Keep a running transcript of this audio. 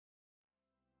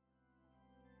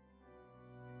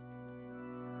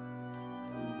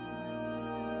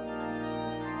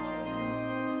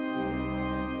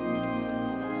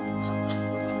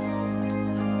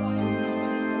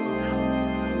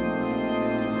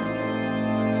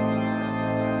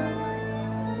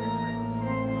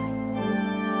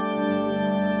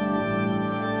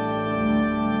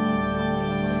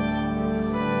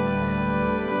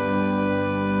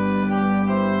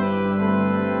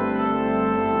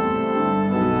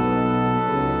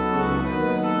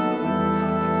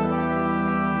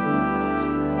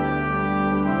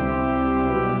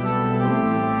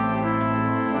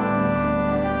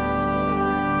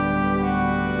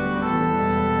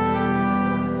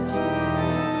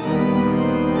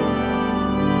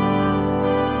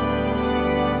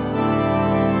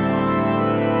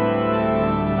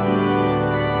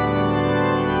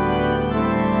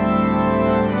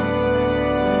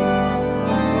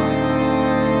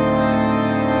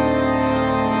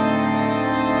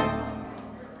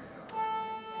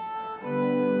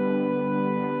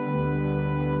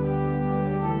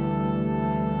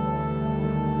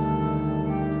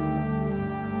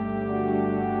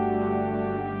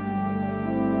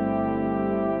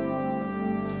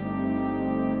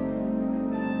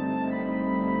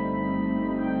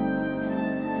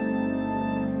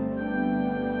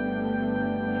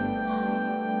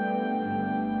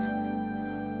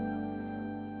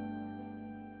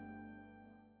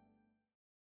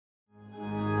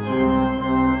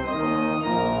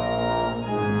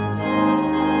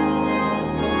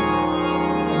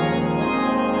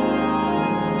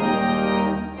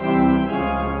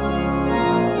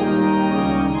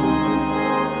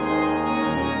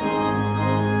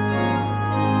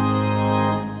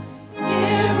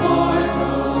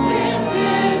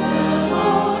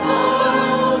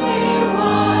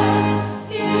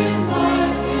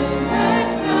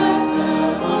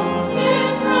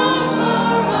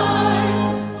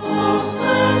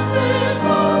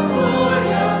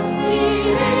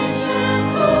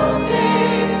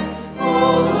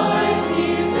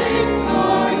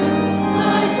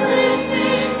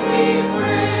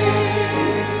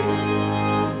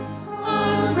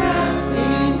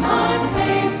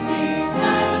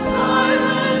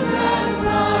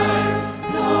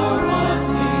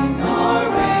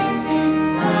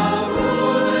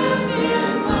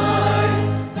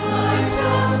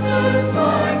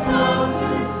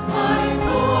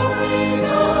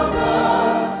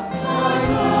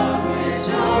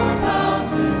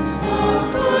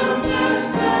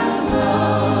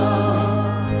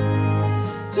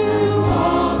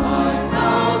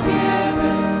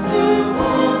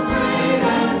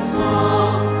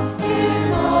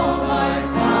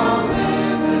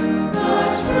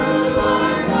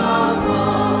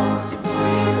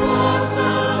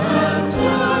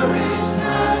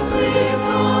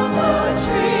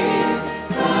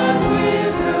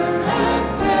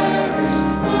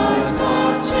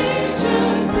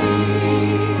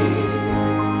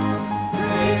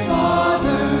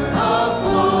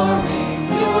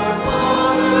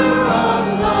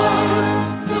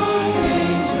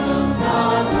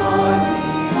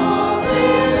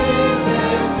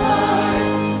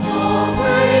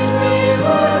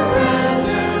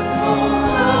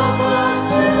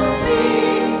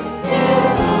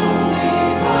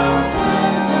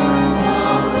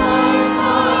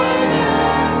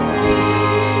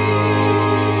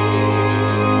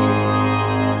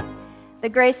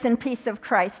grace and peace of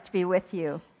Christ be with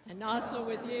you. And also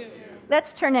with you.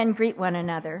 Let's turn and greet one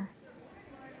another.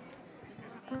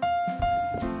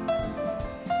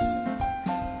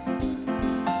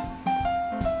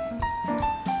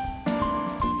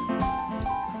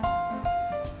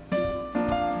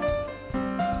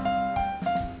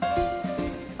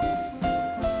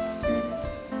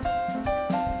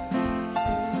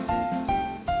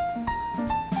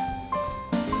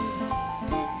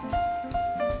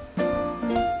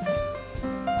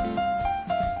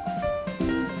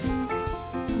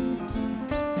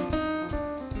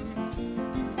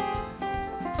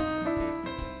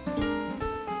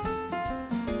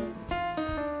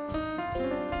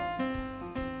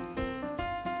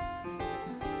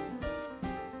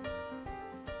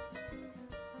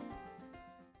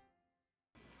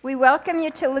 We welcome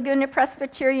you to Laguna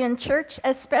Presbyterian Church,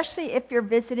 especially if you're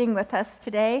visiting with us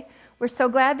today. We're so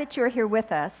glad that you're here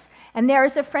with us. And there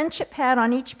is a friendship pad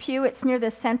on each pew. It's near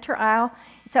the center aisle.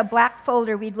 It's a black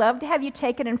folder. We'd love to have you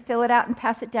take it and fill it out and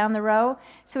pass it down the row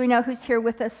so we know who's here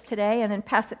with us today, and then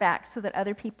pass it back so that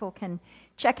other people can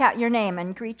check out your name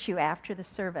and greet you after the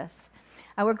service.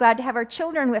 We're glad to have our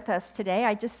children with us today.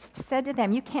 I just said to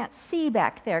them, you can't see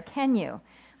back there, can you?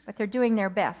 But they're doing their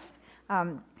best.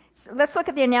 So let's look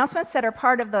at the announcements that are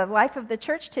part of the life of the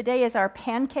church. Today is our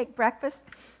pancake breakfast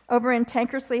over in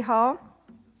Tankersley Hall.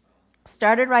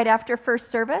 Started right after first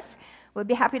service. We'll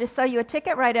be happy to sell you a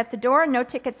ticket right at the door. No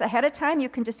tickets ahead of time. You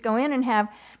can just go in and have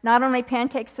not only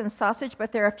pancakes and sausage,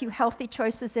 but there are a few healthy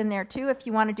choices in there too. If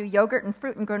you want to do yogurt and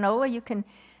fruit and granola, you can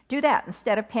do that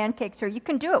instead of pancakes, or you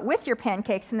can do it with your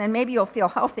pancakes, and then maybe you'll feel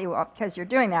healthy because you're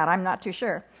doing that. I'm not too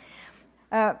sure.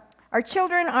 Our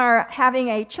children are having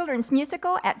a children's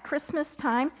musical at Christmas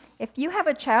time. If you have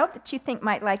a child that you think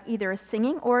might like either a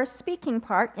singing or a speaking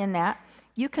part in that,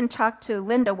 you can talk to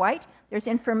Linda White. There's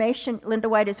information. Linda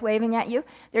White is waving at you.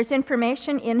 There's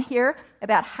information in here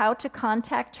about how to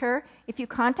contact her. If you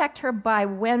contact her by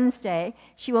Wednesday,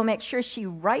 she will make sure she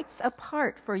writes a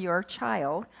part for your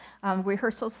child.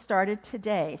 Rehearsals started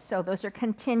today, so those are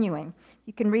continuing.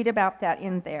 You can read about that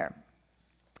in there.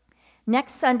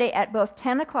 Next Sunday at both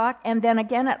 10 o'clock and then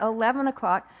again at 11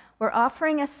 o'clock, we're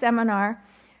offering a seminar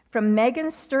from Megan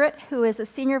Sturrett, who is a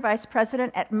senior vice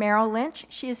president at Merrill Lynch.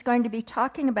 She is going to be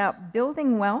talking about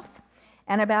building wealth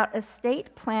and about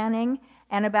estate planning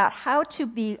and about how to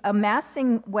be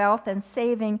amassing wealth and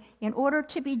saving in order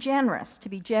to be generous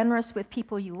with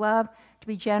people you love, to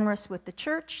be generous with the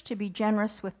church, to be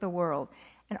generous with the world.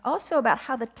 And also about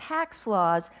how the tax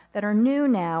laws that are new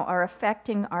now are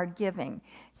affecting our giving.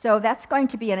 So that's going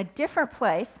to be in a different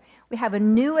place. We have a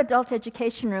new adult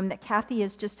education room that Kathy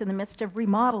is just in the midst of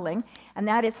remodeling, and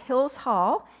that is Hills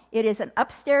Hall. It is an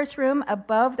upstairs room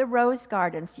above the Rose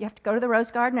Garden. So you have to go to the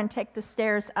Rose Garden and take the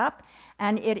stairs up,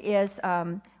 and it is,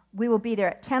 we will be there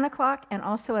at 10 o'clock and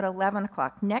also at 11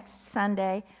 o'clock next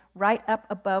Sunday, right up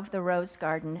above the Rose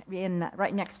Garden,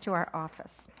 right next to our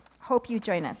office. Hope you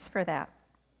join us for that.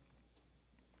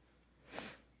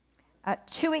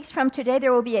 2 weeks from today,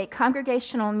 there will be a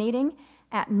congregational meeting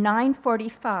at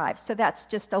 9:45. So that's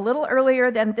just a little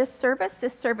earlier than this service.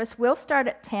 This service will start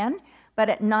at 10, but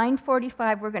at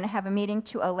 9:45, we're going to have a meeting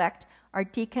to elect our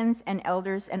deacons and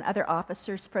elders and other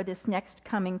officers for this next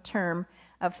coming term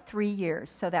of 3 years.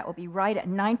 So that will be right at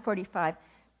 9:45,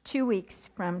 2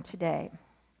 weeks from today.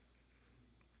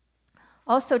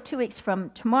 Also, 2 weeks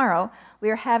from tomorrow, we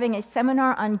are having a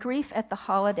seminar on grief at the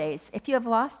holidays. If you have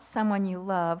lost someone you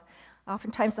love,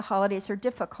 oftentimes the holidays are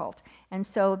difficult. And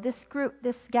so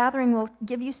this gathering will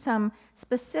give you some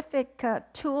specific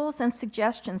tools and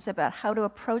suggestions about how to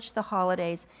approach the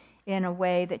holidays in a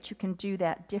way that you can do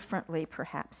that differently,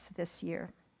 perhaps, this year.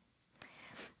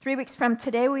 3 weeks from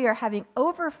today, we are having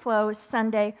Overflow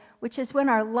Sunday, which is when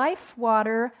our Life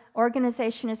Water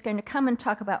organization is going to come and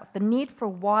talk about the need for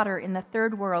water in the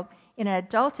third world in an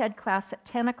adult ed class at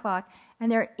 10 o'clock.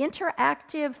 And there are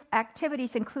interactive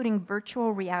activities, including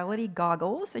virtual reality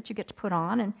goggles that you get to put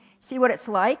on and see what it's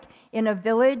like in a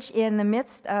village in the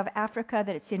midst of Africa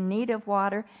that it's in need of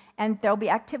water. And there'll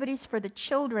be activities for the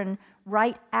children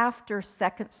right after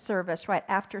second service, right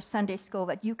after Sunday school,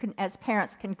 that you can, as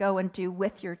parents, can go and do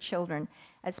with your children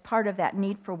as part of that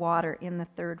need for water in the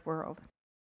third world.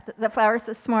 The flowers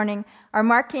this morning are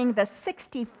marking the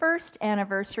 61st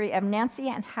anniversary of Nancy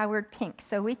and Howard Pink,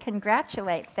 so we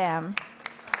congratulate them.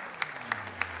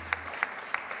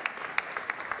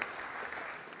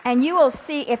 And you will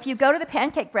see, if you go to the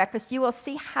pancake breakfast, you will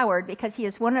see Howard, because he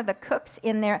is one of the cooks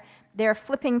in there. They're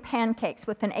flipping pancakes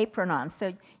with an apron on.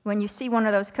 So when you see one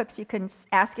of those cooks, you can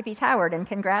ask if he's Howard and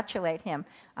congratulate him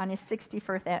on his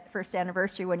 61st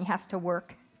anniversary when he has to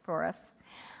work for us.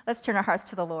 Let's turn our hearts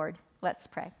to the Lord. Let's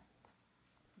pray.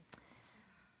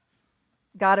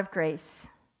 God of grace,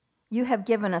 you have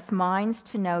given us minds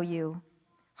to know you,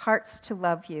 hearts to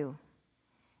love you,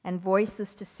 and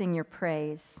voices to sing your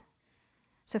praise.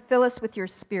 So fill us with your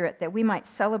Spirit that we might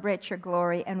celebrate your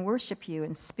glory and worship you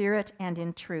in spirit and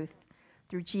in truth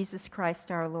through Jesus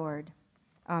Christ our Lord.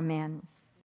 Amen.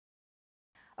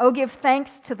 Oh, give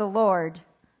thanks to the Lord.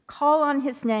 Call on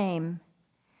his name.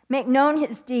 Make known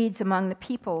his deeds among the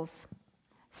peoples.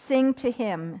 Sing to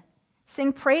him.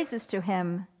 Sing praises to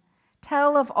him.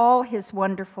 Tell of all his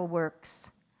wonderful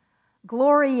works.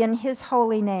 Glory in his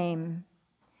holy name.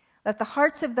 Let the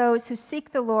hearts of those who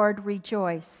seek the Lord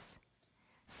rejoice.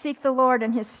 Seek the Lord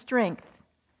in his strength.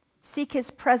 Seek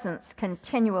his presence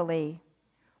continually.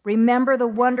 Remember the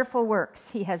wonderful works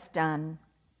he has done.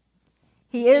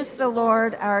 He is the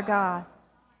Lord our God.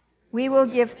 We will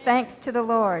give thanks to the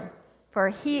Lord, for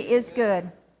he is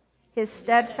good. His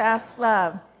steadfast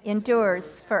love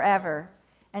endures forever.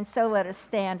 And so let us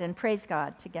stand and praise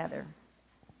God together.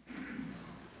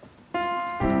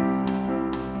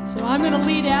 So I'm going to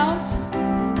lead out,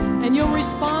 and you'll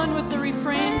respond with the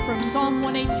refrain from Psalm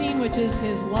 118, which is,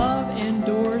 his love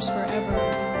endures forever.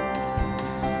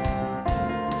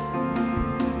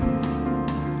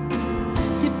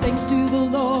 Give thanks to the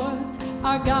Lord,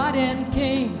 our God and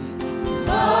King. His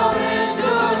love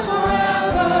endures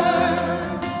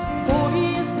forever. For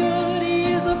he is good,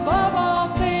 he is above all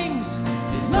things.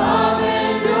 His love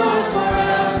endures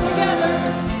forever. Together,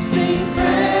 sing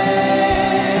praise,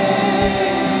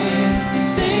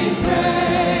 sing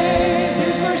praise.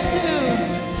 Here's verse 2.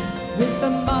 With a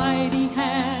mighty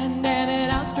hand and an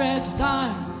outstretched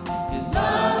arm, his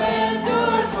love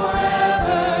endures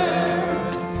forever.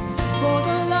 For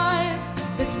the life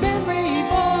that's been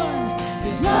reborn,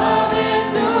 his love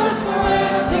endures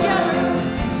forever. Together,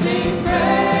 sing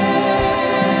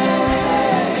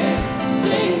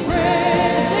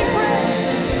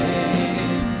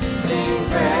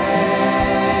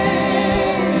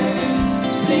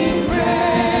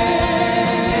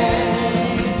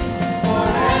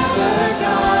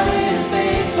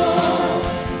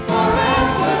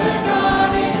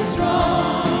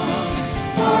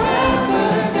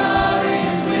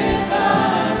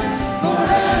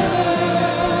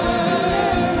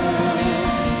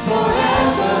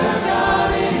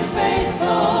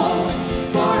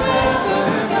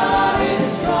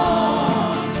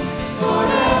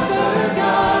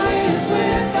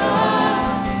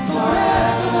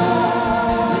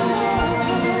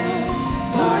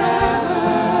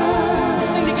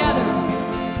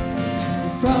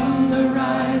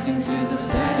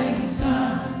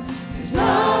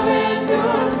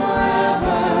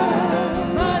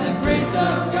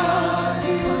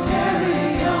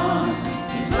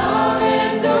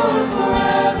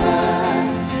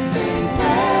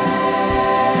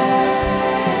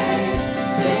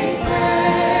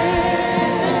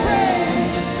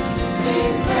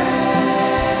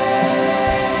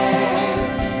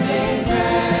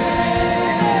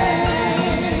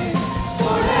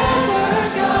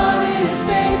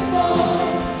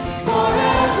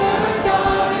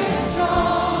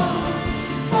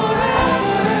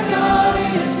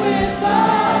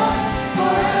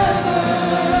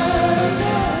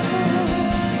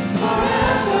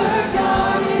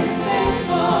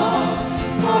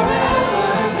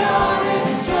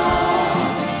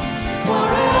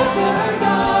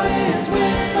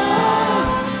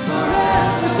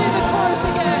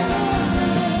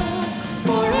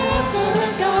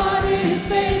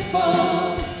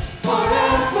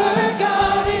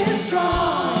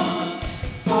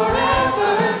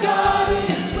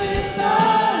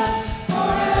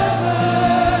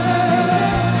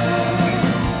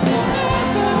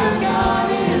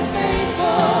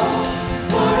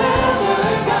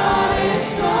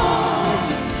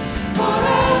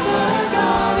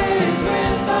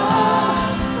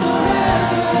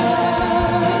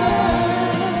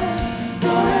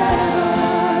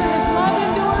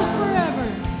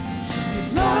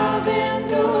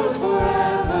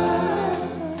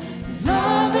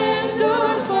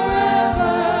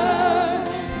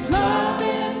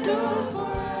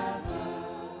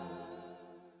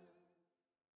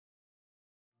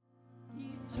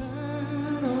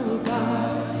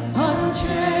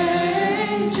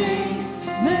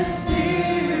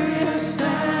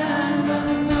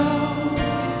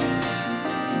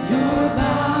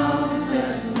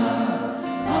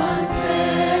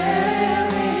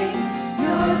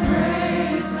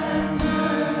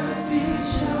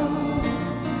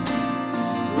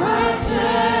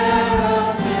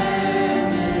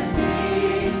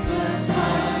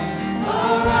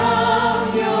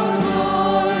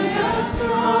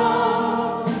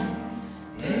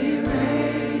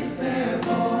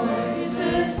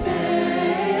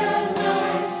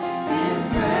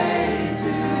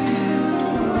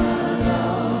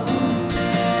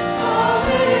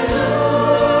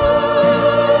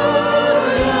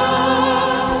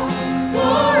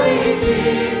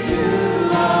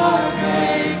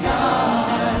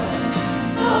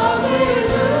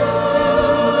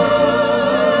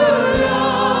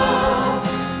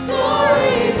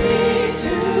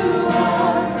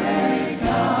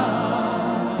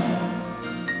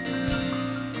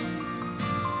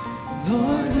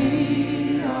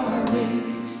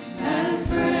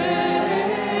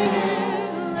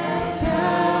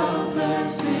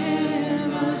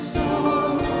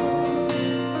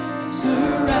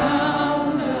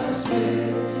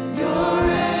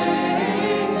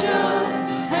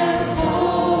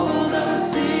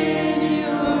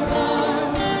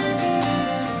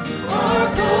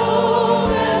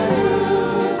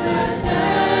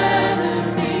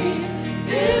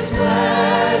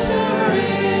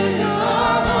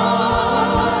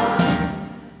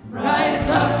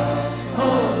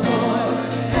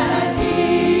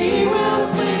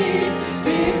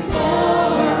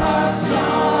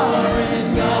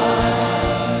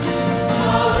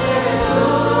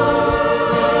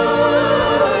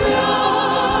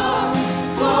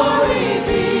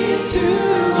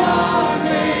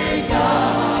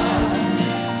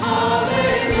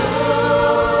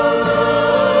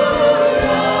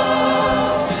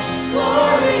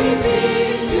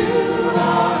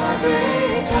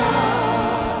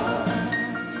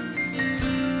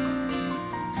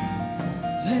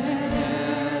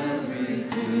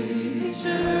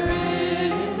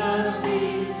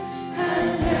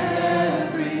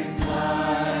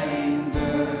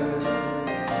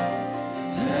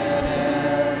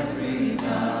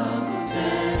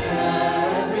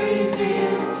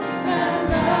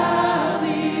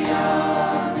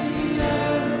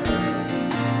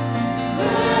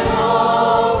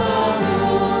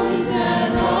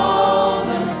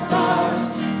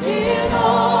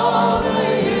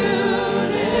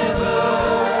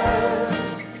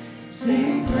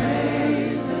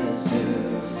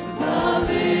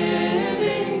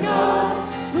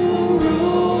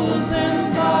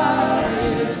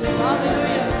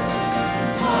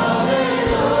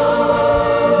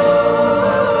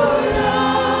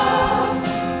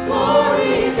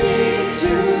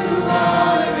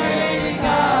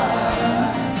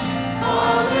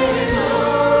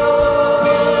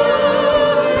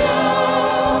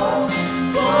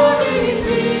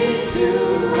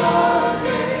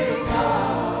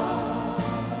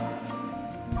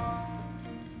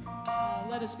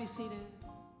Let us be seated.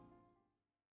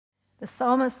 The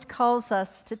psalmist calls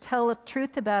us to tell the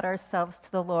truth about ourselves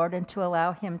to the Lord and to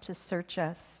allow him to search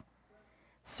us.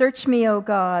 Search me, O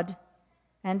God,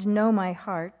 and know my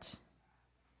heart.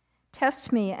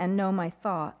 Test me and know my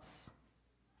thoughts.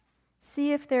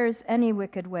 See if there is any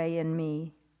wicked way in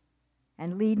me,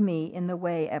 and lead me in the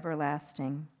way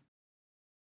everlasting.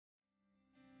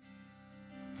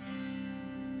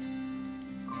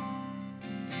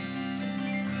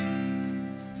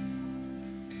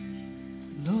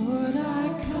 Lord,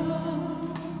 I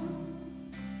come,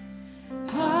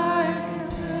 I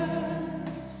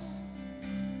confess,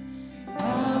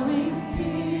 bowing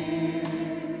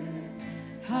here,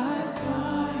 I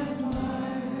find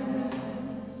my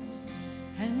rest,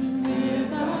 and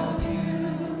without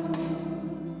you,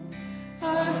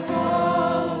 I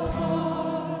fall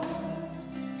apart.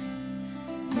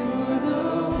 You're the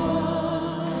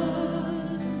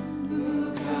one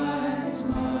who guides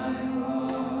my heart.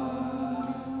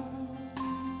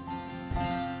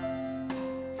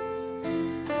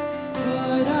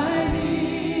 But I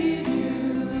need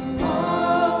you,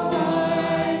 oh,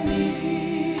 I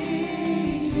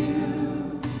need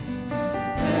you.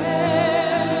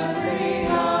 Every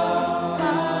hour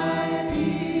I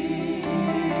need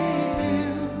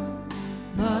you.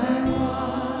 My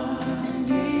one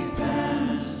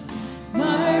defense,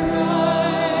 my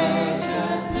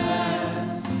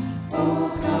righteousness. Oh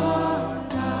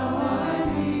God, how I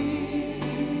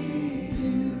need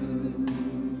you.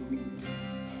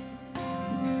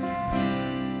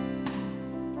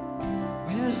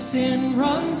 Where sin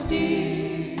runs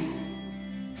deep,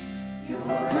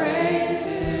 your grace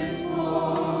is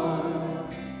more.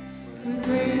 Where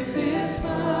grace is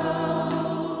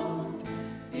found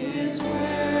is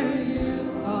where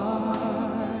you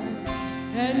are.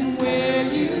 And where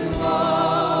you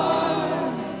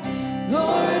are,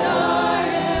 Lord, I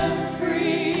am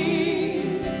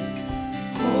free.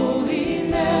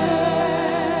 Holiness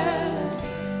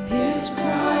is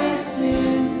Christ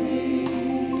in me.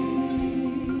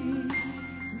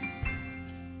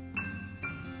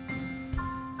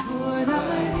 Lord,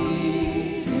 I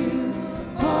need you.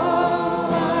 Oh,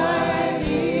 I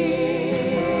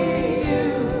need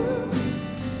you.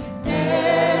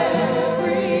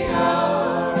 Every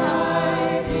hour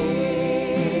I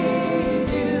need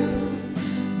you.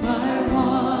 My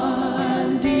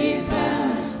one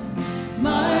defense,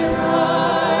 my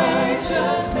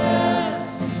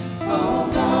righteousness. Oh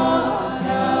God,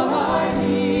 how I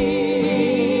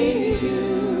need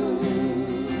you.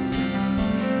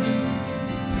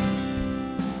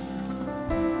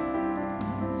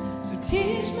 So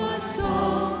teach my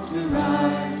soul to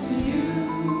rise to you.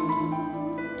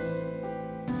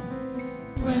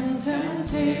 When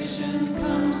temptation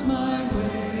comes my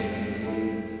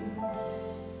way,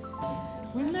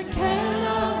 when I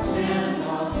cannot stand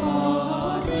or fall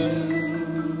on you,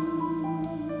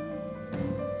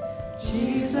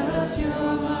 Jesus,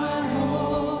 you're my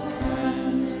hope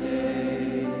and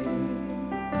stay.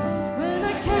 When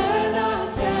I cannot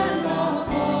stand or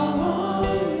fall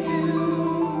on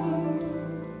you,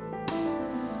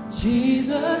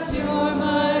 Jesus, you're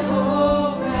my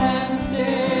hope and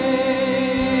stay.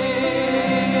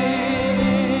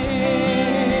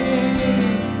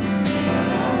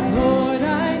 Lord,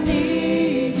 I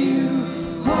need you.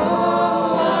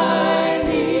 Oh, I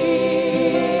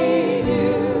need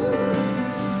you.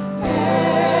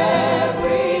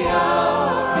 Every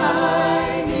hour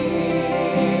I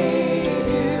need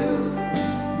you.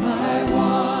 My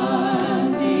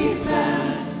one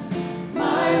defense,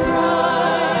 my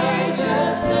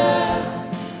righteousness.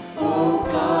 Oh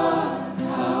God,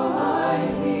 how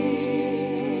I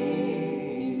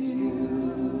need you.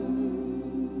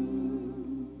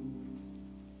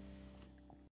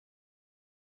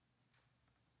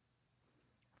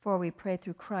 For we pray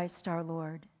through Christ our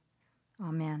Lord.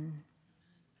 Amen.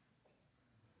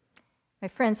 My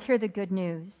friends, hear the good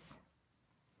news.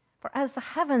 For as the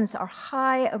heavens are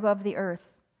high above the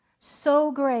earth, so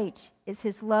great is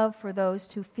his love for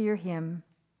those who fear him.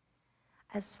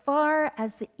 As far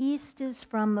as the east is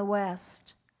from the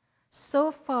west,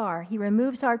 so far he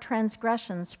removes our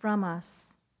transgressions from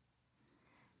us.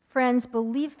 Friends,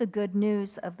 believe the good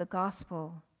news of the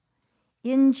gospel.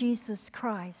 In Jesus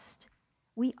Christ,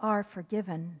 we are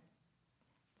forgiven.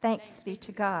 Thanks be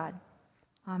to God.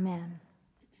 Amen.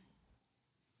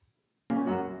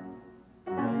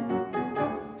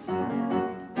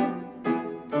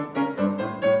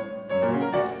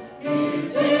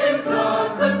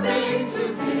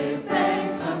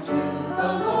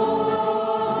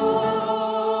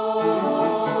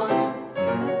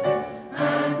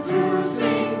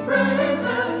 Sing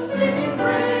praises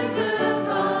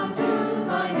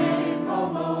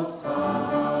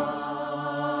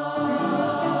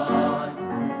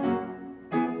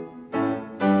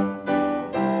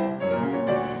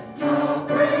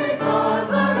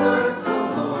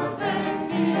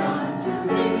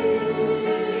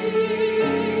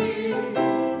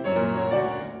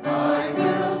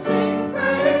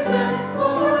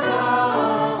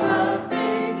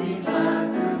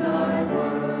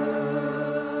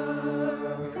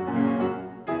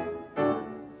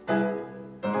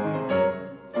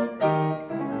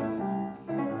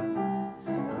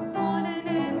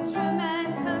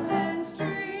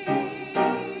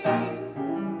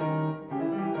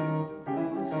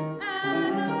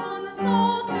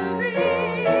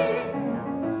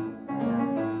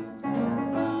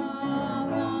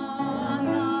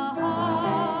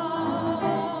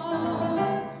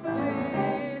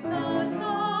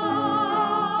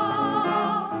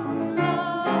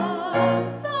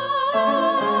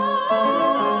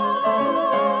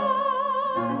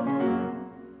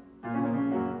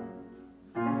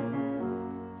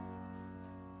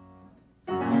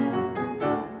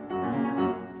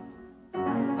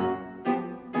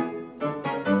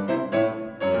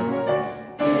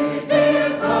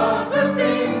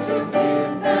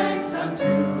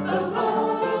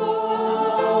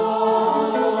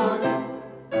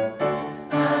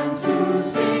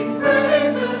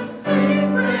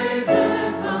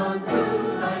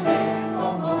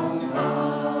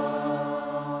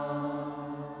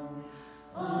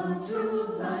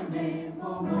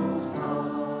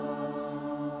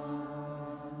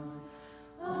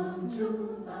I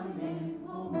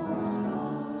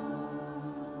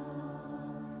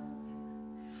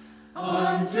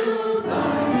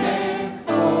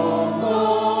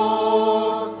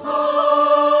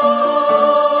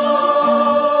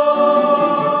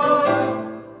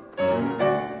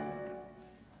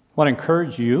want to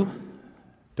encourage you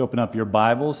to open up your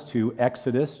Bibles to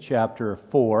Exodus chapter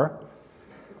 4.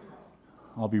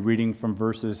 I'll be reading from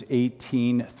verses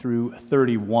 18 through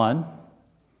 31.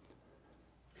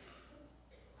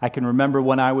 I can remember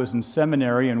when I was in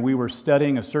seminary and we were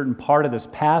studying a certain part of this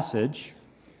passage,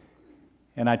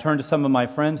 and I turned to some of my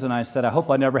friends and I said, I hope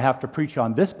I never have to preach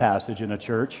on this passage in a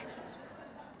church.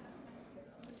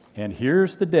 And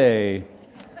here's the day.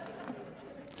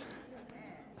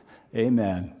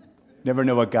 Amen. Never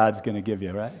know what God's going to give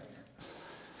you, right?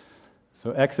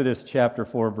 So Exodus chapter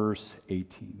 4, verse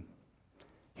 18.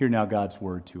 Hear now God's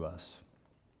word to us.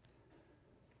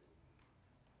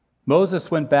 Moses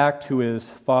went back to his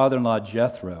father-in-law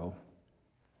Jethro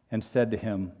and said to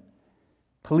him,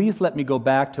 "Please let me go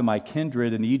back to my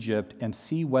kindred in Egypt and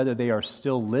see whether they are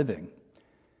still living."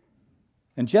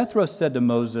 And Jethro said to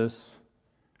Moses,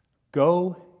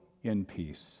 "Go in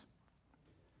peace."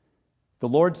 The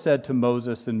Lord said to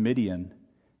Moses in Midian,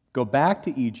 "Go back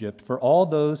to Egypt, for all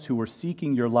those who were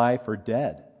seeking your life are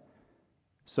dead."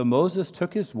 So Moses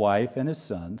took his wife and his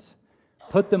sons,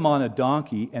 put them on a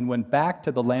donkey, and went back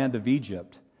to the land of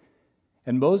Egypt.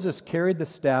 And Moses carried the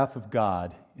staff of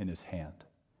God in his hand.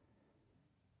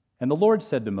 And the Lord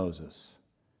said to Moses,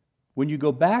 "When you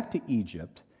go back to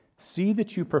Egypt, see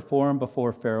that you perform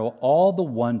before Pharaoh all the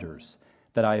wonders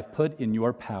that I have put in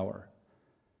your power.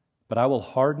 But I will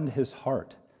harden his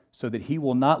heart, so that he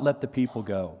will not let the people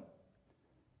go.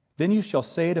 Then you shall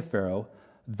say to Pharaoh,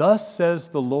 'Thus says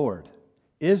the Lord,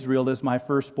 Israel is my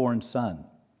firstborn son.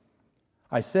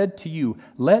 I said to you,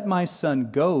 let my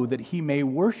son go, that he may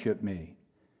worship me.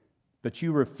 But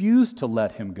you refused to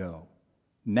let him go.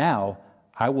 Now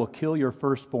I will kill your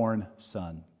firstborn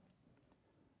son.'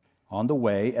 On the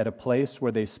way, at a place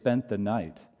where they spent the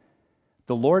night,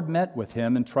 the Lord met with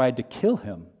him and tried to kill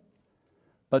him.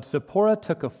 But Zipporah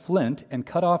took a flint and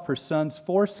cut off her son's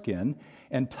foreskin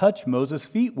and touched Moses'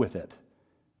 feet with it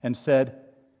and said,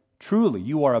 'Truly,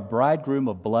 you are a bridegroom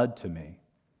of blood to me.'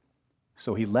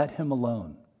 So he let him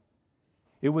alone.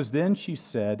 It was then she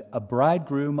said, 'A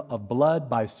bridegroom of blood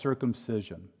by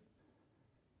circumcision.'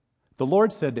 The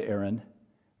Lord said to Aaron,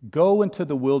 'Go into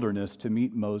the wilderness to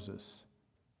meet Moses.'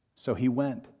 So he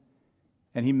went,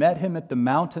 and he met him at the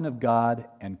mountain of God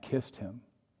and kissed him.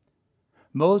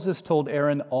 Moses told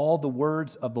Aaron all the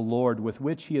words of the Lord with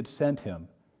which he had sent him,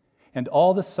 and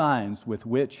all the signs with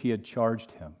which he had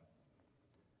charged him.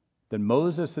 Then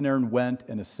Moses and Aaron went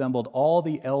and assembled all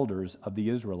the elders of the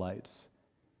Israelites.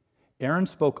 Aaron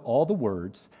spoke all the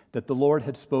words that the Lord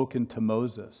had spoken to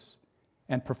Moses,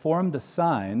 and performed the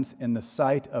signs in the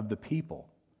sight of the people.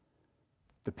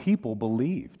 The people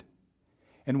believed.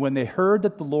 And when they heard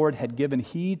that the Lord had given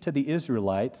heed to the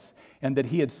Israelites, and that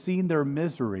he had seen their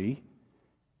misery,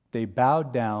 they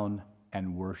bowed down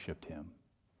and worshiped him."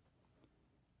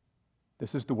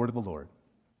 This is the word of the Lord.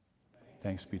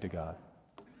 Thanks be to God.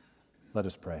 Let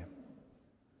us pray.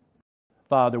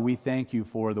 Father, we thank you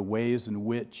for the ways in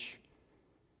which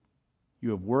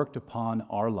you have worked upon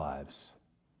our lives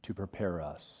to prepare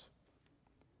us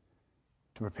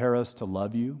to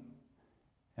love you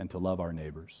and to love our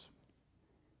neighbors.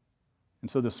 And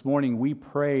so this morning we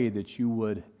pray that you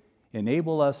would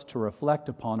enable us to reflect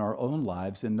upon our own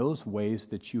lives in those ways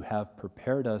that you have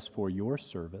prepared us for your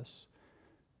service,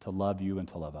 to love you and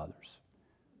to love others.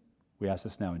 We ask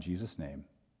this now in Jesus' name.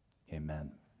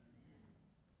 Amen.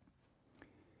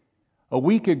 A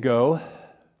week ago,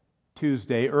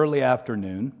 Tuesday, early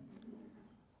afternoon,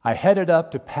 I headed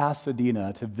up to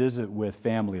Pasadena to visit with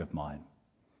family of mine.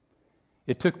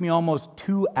 It took me almost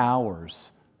 2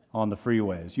 hours on the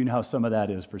freeways. You know how some of that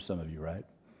is for some of you, right?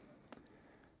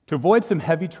 To avoid some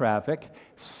heavy traffic,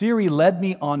 Siri led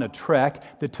me on a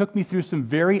trek that took me through some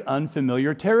very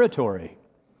unfamiliar territory.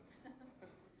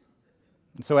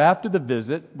 And so after the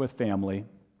visit with family,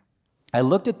 I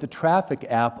looked at the traffic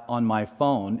app on my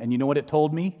phone, and you know what it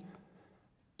told me?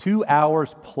 2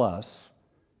 hours plus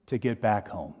to get back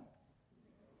home.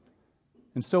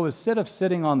 And so instead of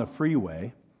sitting on the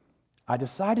freeway, I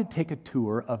decided to take a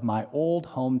tour of my old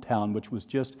hometown, which was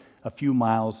just a few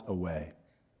miles away.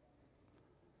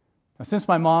 Now, since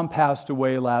my mom passed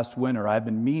away last winter, I've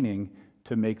been meaning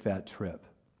to make that trip.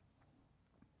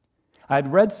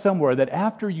 I'd read somewhere that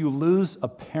after you lose a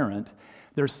parent,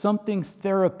 there's something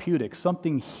therapeutic,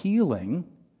 something healing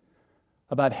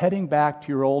about heading back to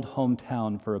your old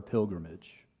hometown for a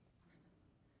pilgrimage.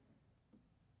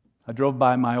 I drove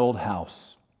by my old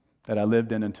house that I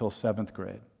lived in until 7th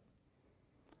grade.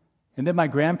 And then my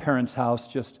grandparents' house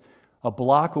just a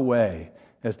block away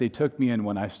as they took me in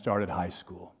when I started high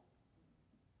school.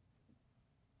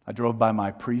 I drove by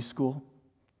my preschool,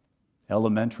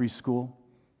 elementary school,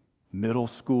 middle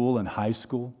school, and high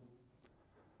school.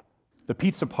 The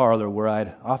pizza parlor where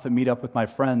I'd often meet up with my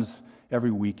friends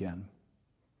every weekend.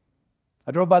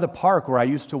 I drove by the park where I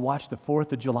used to watch the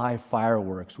 4th of July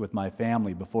fireworks with my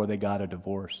family before they got a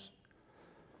divorce.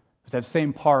 It was that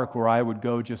same park where I would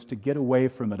go just to get away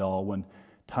from it all when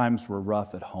times were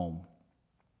rough at home.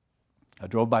 I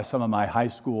drove by some of my high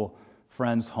school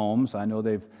friends' homes. I know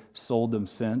they've sold them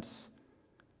since.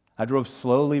 I drove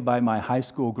slowly by my high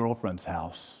school girlfriend's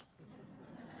house,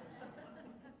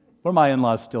 where my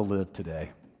in-laws still live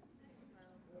today.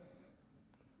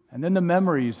 And then the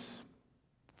memories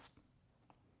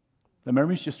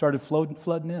just started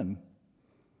flooding in.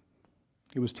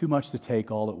 It was too much to take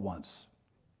all at once.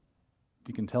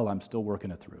 You can tell I'm still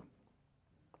working it through.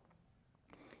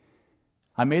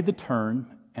 I made the turn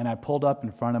and I pulled up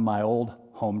in front of my old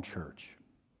home church.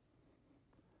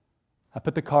 I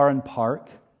put the car in park,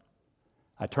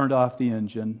 I turned off the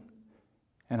engine,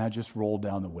 and I just rolled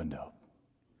down the window.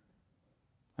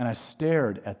 And I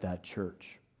stared at that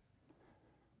church.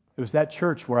 It was that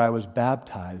church where I was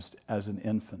baptized as an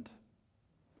infant,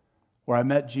 where I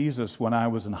met Jesus when I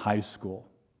was in high school.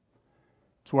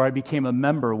 It's where I became a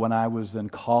member when I was in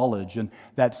college, and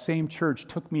that same church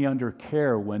took me under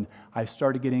care when I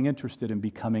started getting interested in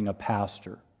becoming a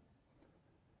pastor.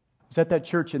 It was at that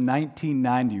church in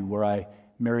 1990 where I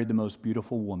married the most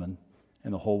beautiful woman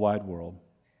in the whole wide world.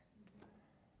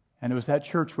 And it was that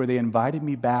church where they invited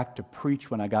me back to preach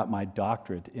when I got my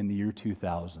doctorate in the year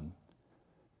 2000.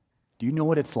 Do you know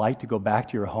what it's like to go back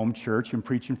to your home church and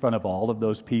preach in front of all of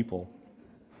those people?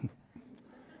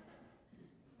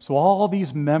 So all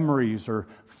these memories are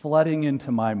flooding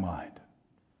into my mind.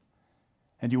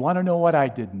 And you want to know what I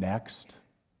did next?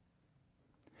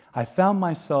 I found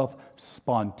myself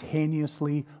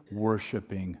spontaneously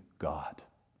worshiping God.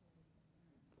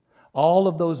 All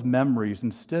of those memories,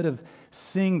 instead of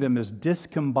seeing them as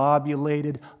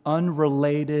discombobulated,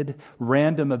 unrelated,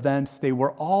 random events, they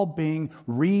were all being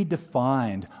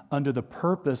redefined under the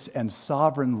purpose and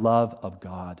sovereign love of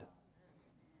God.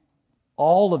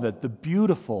 All of it, the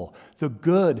beautiful, the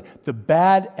good, the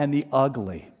bad, and the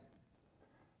ugly.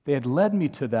 They had led me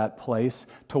to that place,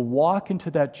 to walk into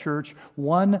that church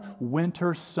one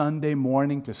winter Sunday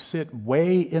morning, to sit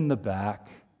way in the back,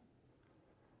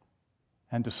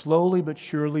 and to slowly but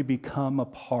surely become a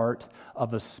part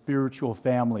of a spiritual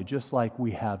family, just like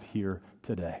we have here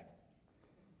today.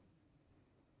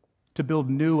 To build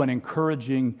new and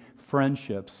encouraging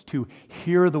friendships, to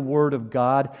hear the Word of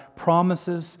God,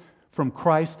 promises from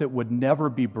Christ that would never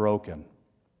be broken.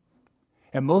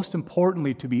 And most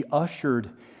importantly, to be ushered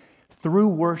through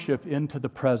worship into the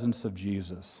presence of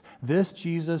Jesus. This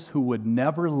Jesus who would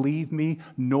never leave me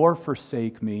nor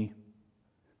forsake me,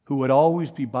 who would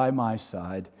always be by my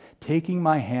side, taking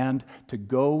my hand to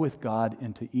go with God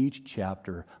into each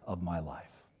chapter of my life.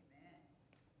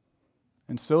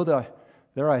 And so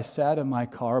there I sat in my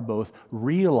car, both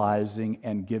realizing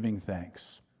and giving thanks.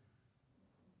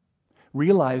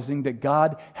 Realizing that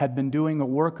God had been doing a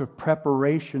work of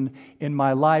preparation in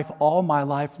my life all my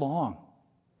life long,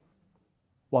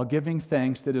 while giving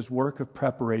thanks that His work of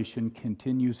preparation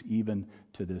continues even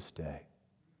to this day.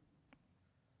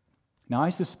 Now,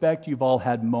 I suspect you've all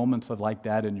had moments like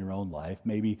that in your own life.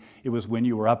 Maybe it was when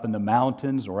you were up in the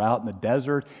mountains or out in the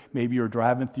desert. Maybe you were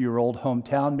driving through your old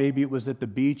hometown. Maybe it was at the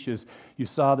beach as you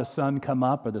saw the sun come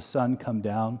up or the sun come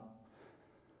down.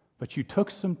 But you took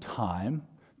some time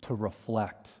to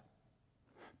reflect,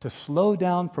 to slow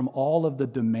down from all of the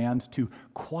demands, to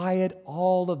quiet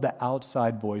all of the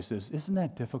outside voices. Isn't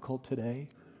that difficult today?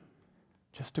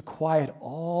 Just to quiet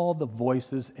all the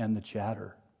voices and the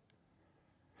chatter.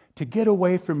 To get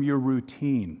away from your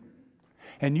routine.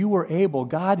 And you were able,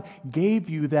 God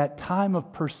gave you that time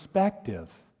of perspective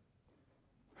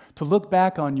to look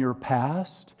back on your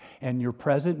past and your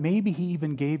present. Maybe He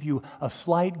even gave you a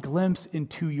slight glimpse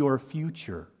into your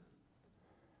future.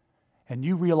 And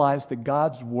you realize that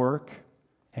God's work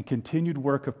and continued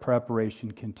work of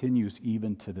preparation continues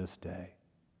even to this day.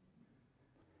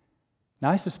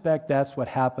 Now, I suspect that's what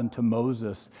happened to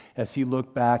Moses as he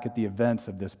looked back at the events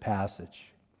of this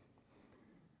passage.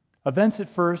 Events at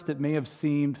first that may have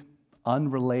seemed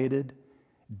unrelated,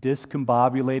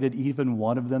 discombobulated, even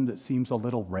one of them that seems a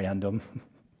little random.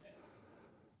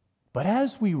 But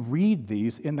as we read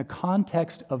these in the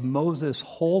context of Moses'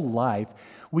 whole life,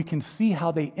 we can see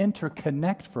how they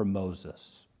interconnect for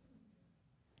Moses.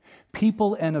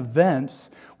 people and events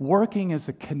working as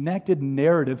a connected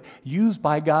narrative used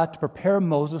by God to prepare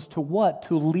Moses to what?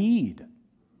 To lead.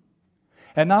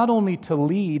 And not only to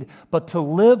lead, but to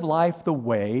live life the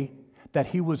way that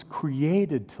he was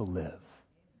created to live.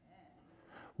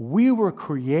 We were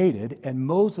created, and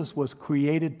Moses was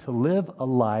created to live a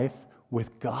life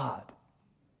with God.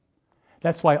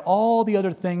 That's why all the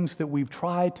other things that we've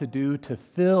tried to do to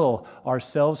fill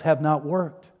ourselves have not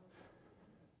worked.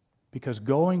 Because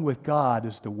going with God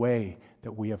is the way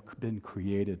that we have been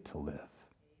created to live.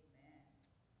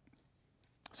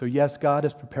 So yes, God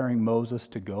is preparing Moses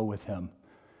to go with him,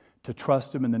 to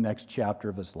trust him in the next chapter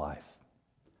of his life.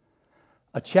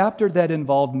 A chapter that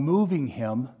involved moving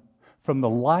him from the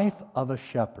life of a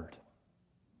shepherd.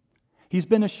 He's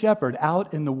been a shepherd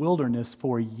out in the wilderness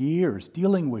for years,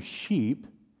 dealing with sheep,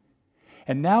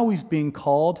 and now he's being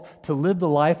called to live the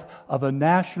life of a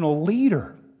national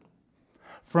leader.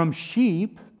 From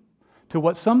sheep to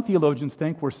what some theologians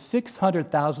think were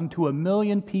 600,000 to 1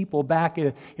 million people back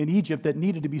in Egypt that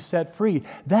needed to be set free.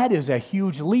 That is a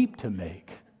huge leap to make.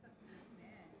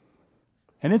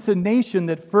 And it's a nation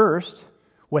that first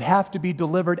would have to be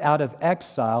delivered out of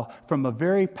exile from a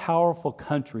very powerful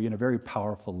country and a very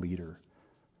powerful leader.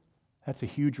 That's a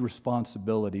huge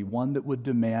responsibility, one that would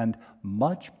demand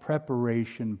much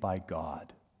preparation by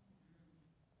God.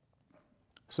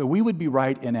 So we would be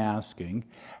right in asking,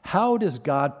 how does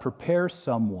God prepare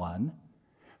someone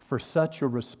for such a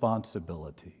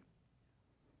responsibility?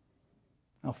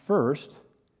 Now, first,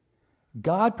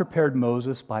 God prepared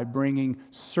Moses by bringing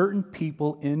certain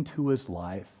people into his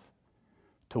life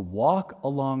to walk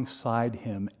alongside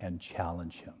him and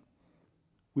challenge him.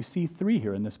 We see 3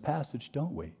 here in this passage,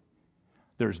 don't we?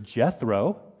 There's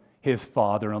Jethro, his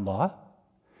father-in-law,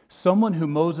 someone who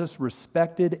Moses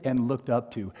respected and looked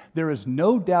up to. There is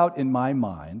no doubt in my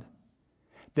mind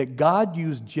that God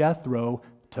used Jethro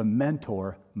to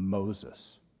mentor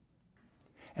Moses.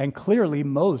 And clearly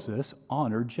Moses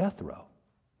honored Jethro.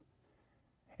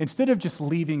 Instead of just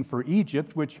leaving for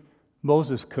Egypt, which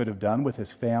Moses could have done with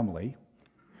his family,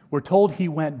 we're told he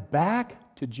went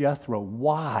back to Jethro.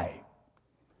 Why?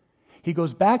 He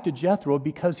goes back to Jethro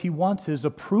because he wants his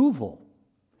approval.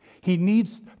 He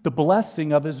needs the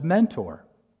blessing of his mentor.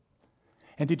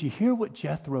 And did you hear what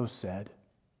Jethro said?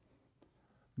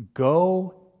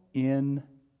 Go in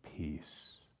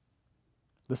peace.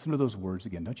 Listen to those words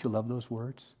again. Don't you love those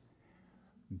words?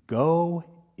 Go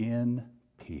in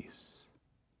peace.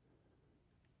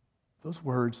 Those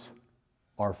words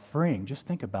are freeing. Just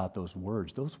think about those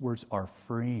words. Those words are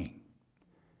freeing.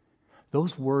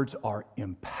 Those words are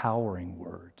empowering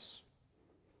words.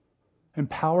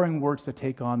 Empowering words to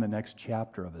take on the next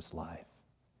chapter of his life.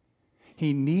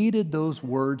 He needed those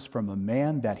words from a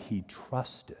man that he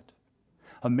trusted,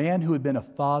 a man who had been a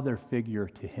father figure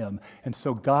to him. And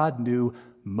so God knew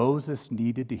Moses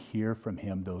needed to hear from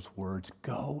him those words,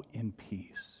 go in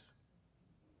peace.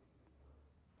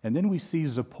 And then we see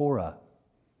Zipporah,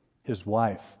 his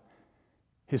wife,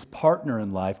 his partner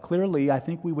in life. Clearly, I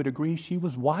think we would agree she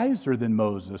was wiser than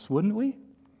Moses, wouldn't we?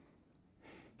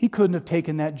 He couldn't have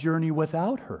taken that journey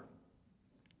without her.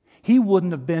 He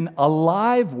wouldn't have been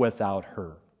alive without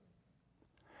her.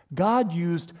 God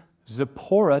used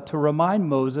Zipporah to remind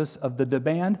Moses of the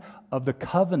demand of the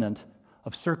covenant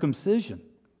of circumcision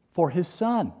for his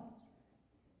son.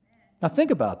 Now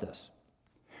think about this.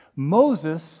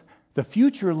 Moses, the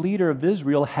future leader of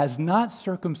Israel, has not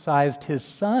circumcised his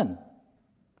son.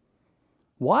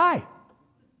 Why?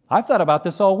 I've thought about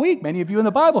this all week. Many of you in the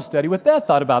Bible study with Beth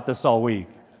thought about this all week.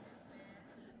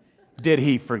 Did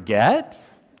he forget?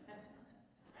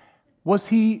 Was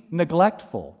he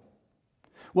neglectful?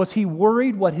 Was he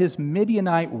worried what his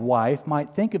Midianite wife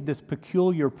might think of this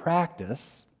peculiar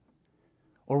practice?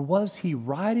 Or was he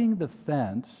riding the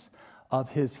fence of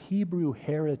his Hebrew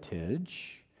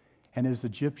heritage and his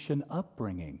Egyptian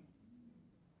upbringing?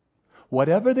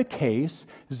 Whatever the case,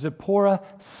 Zipporah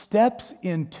steps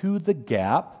into the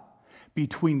gap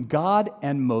between God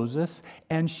and Moses,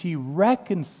 and she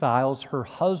reconciles her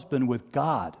husband with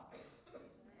God.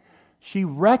 She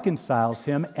reconciles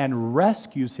him and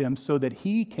rescues him so that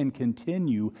he can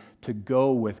continue to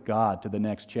go with God to the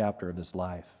next chapter of his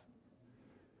life.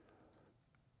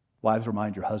 Wives,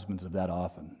 remind your husbands of that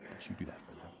often, that you do that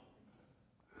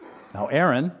for them. Now,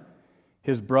 Aaron,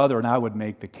 his brother, and I would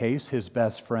make the case, his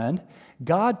best friend,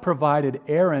 God provided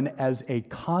Aaron as a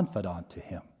confidant to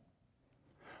him.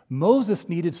 Moses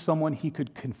needed someone he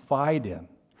could confide in,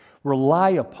 rely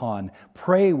upon,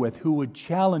 pray with, who would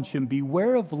challenge him.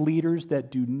 Beware of leaders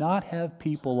that do not have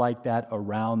people like that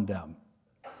around them.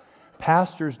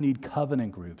 Pastors need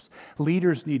covenant groups.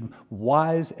 Leaders need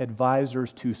wise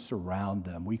advisors to surround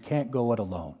them. We can't go it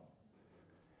alone.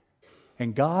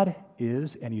 And God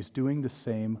is, and He's doing the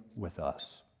same with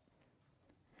us.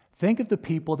 Think of the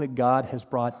people that God has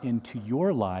brought into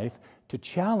your life to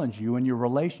challenge you in your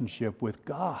relationship with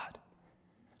God.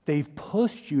 They've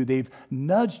pushed you, they've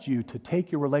nudged you to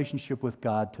take your relationship with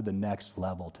God to the next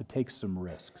level, to take some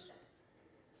risks.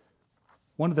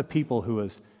 One of the people who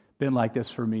has been like this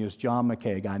for me is John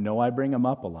McCaig. I know I bring him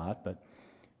up a lot, but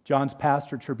John's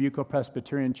pastor at Laguna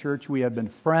Presbyterian Church. We have been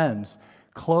friends,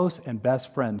 close and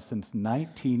best friends since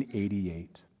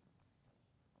 1988.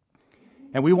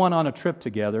 And we went on a trip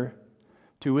together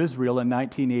to Israel in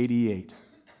 1988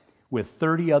 with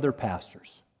 30 other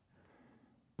pastors.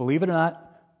 Believe it or not,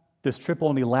 this trip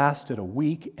only lasted a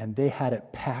week, and they had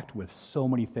it packed with so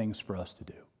many things for us to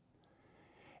do.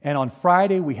 And on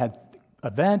Friday, we had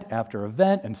event after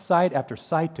event and site after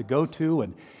site to go to,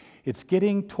 and it's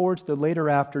getting towards the later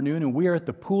afternoon, and we are at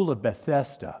the Pool of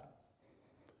Bethesda.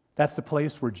 That's the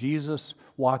place where Jesus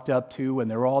walked up to, and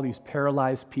there were all these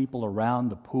paralyzed people around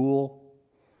the pool.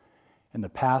 And the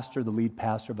pastor, the lead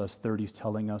pastor of us 30, is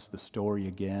telling us the story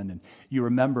again. And you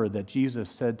remember that Jesus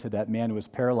said to that man who was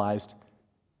paralyzed,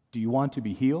 "Do you want to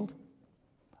be healed?"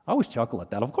 I always chuckle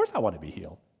at that. Of course I want to be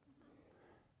healed.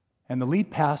 And the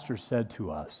lead pastor said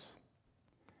to us,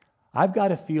 "I've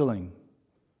got a feeling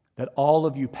that all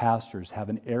of you pastors have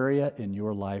an area in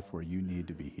your life where you need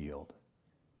to be healed.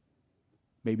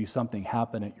 Maybe something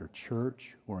happened at your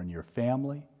church or in your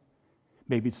family.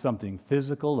 Maybe it's something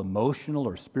physical, emotional,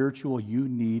 or spiritual. You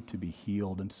need to be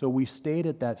healed." And so we stayed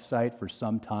at that site for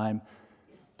some time,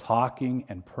 talking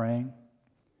and praying.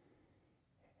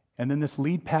 And then this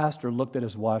lead pastor looked at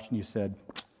his watch and he said,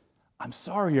 "I'm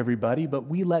sorry, everybody, but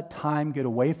we let time get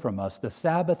away from us. The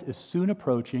Sabbath is soon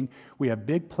approaching. We have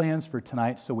big plans for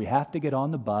tonight, so we have to get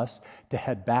on the bus to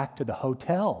head back to the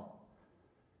hotel.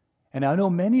 And I know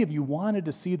many of you wanted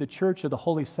to see the Church of the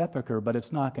Holy Sepulchre, but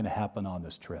it's not going to happen on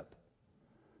this trip."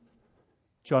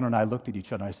 John and I looked at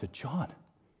each other and I said, "John,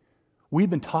 we've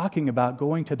been talking about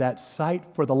going to that site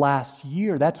for the last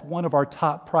year. That's one of our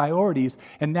top priorities,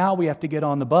 and now we have to get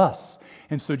on the bus."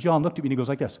 And so John looked at me and he goes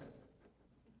like this.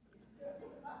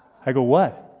 I go,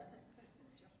 "What?"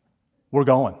 "We're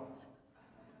going."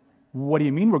 "What do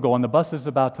you mean we're going? The bus is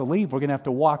about to leave. We're going to have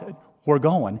to walk." "We're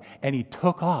going." And he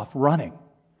took off running.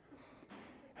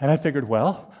 And I figured,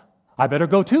 well, I better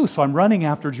go too. So I'm running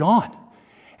after John.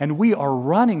 And we are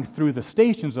running through the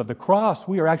Stations of the Cross.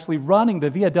 We are actually running the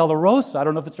Via Dolorosa. I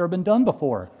don't know if it's ever been done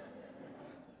before.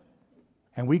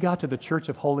 And we got to the Church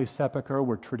of Holy Sepulchre,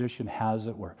 where tradition has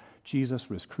it, where Jesus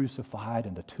was crucified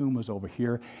and the tomb was over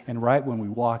here. And right when we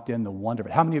walked in, the wonder of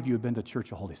it. How many of you have been to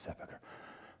Church of Holy Sepulchre?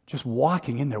 Just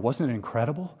walking in there, wasn't it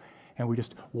incredible? And we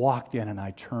just walked in, and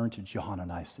I turned to John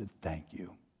and I said, "Thank you.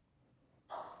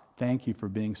 Thank you for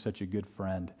being such a good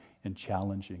friend and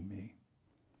challenging me."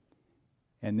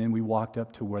 And then we walked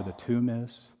up to where the tomb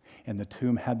is, and the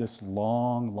tomb had this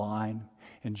long line.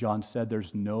 And John said,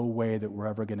 "There's no way that we're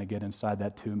ever going to get inside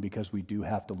that tomb because we do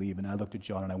have to leave." And I looked at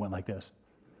John and I went like this.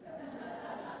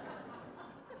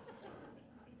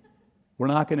 We're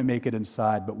not going to make it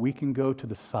inside, but we can go to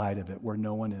the side of it where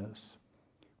no one is.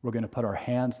 We're going to put our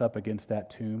hands up against that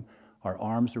tomb, our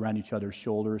arms around each other's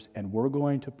shoulders, and we're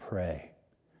going to pray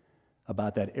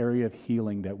about that area of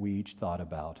healing that we each thought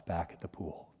about back at the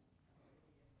pool.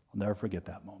 I'll never forget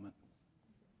that moment.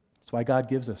 That's why God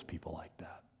gives us people like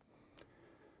that.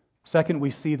 Second,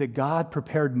 we see that God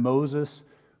prepared Moses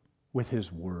with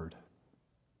His word.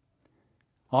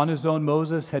 On his own,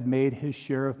 Moses had made his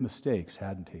share of mistakes,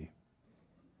 hadn't he?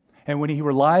 And when he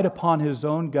relied upon his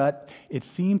own gut, it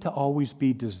seemed to always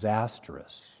be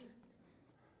disastrous.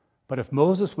 But if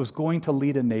Moses was going to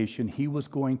lead a nation, he was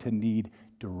going to need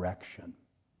direction.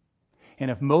 And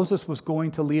if Moses was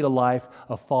going to lead a life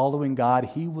of following God,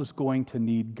 he was going to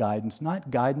need guidance.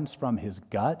 Not guidance from his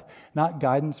gut, not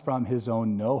guidance from his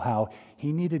own know-how.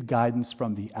 He needed guidance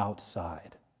from the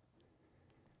outside.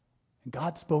 And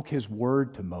God spoke His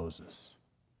word to Moses.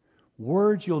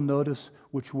 Words, you'll notice,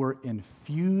 which were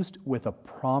infused with a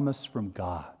promise from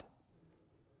God.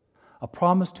 A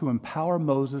promise to empower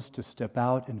Moses to step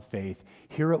out in faith.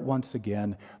 Hear it once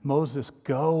again. Moses,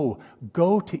 go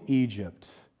to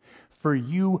Egypt. For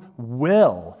you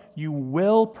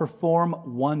will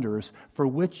perform wonders for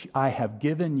which I have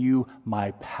given you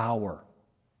my power.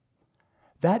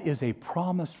 That is a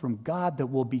promise from God that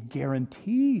will be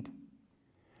guaranteed.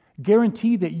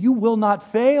 Guaranteed that you will not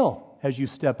fail as you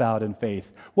step out in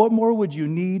faith. What more would you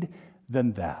need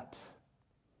than that?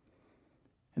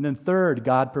 And then third,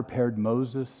 God prepared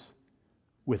Moses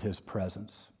with His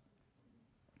presence.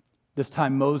 This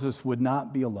time Moses would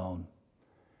not be alone.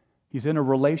 He's in a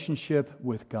relationship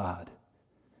with God.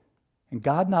 And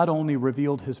God not only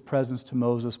revealed his presence to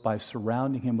Moses by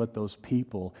surrounding him with those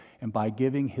people and by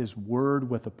giving his word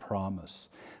with a promise,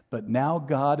 but now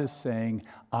God is saying,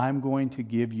 I'm going to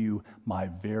give you my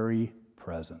very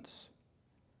presence.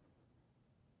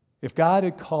 If God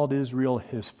had called Israel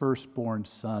his firstborn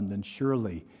son, then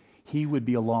surely he would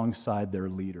be alongside their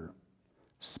leader,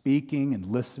 speaking and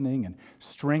listening and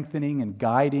strengthening and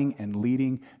guiding and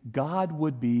leading. God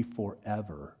would be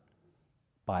forever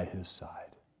by his side.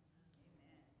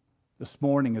 This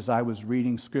morning, as I was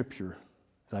reading Scripture,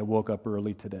 as I woke up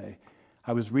early today,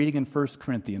 I was reading in 1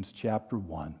 Corinthians chapter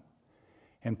 1.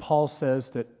 And Paul says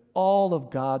that all of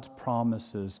God's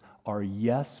promises are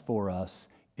yes for us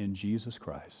in Jesus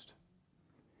Christ.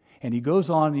 And he goes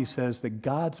on and he says that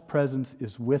God's presence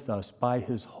is with us by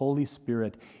his Holy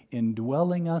Spirit,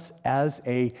 indwelling us as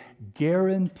a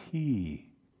guarantee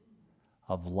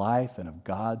of life and of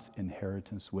God's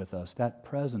inheritance with us. That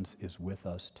presence is with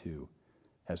us too,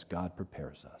 as God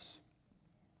prepares us.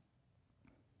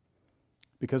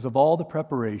 Because of all the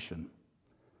preparation,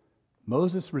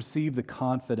 Moses received the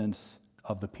confidence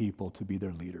of the people to be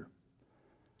their leader.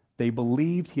 They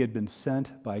believed he had been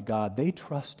sent by God. They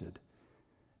trusted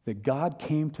that God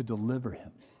came to deliver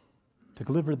him, to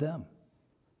deliver them.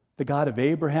 The God of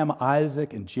Abraham,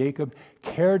 Isaac, and Jacob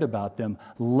cared about them,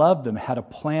 loved them, had a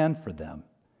plan for them.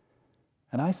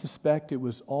 And I suspect it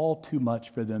was all too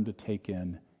much for them to take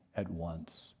in at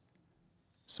once.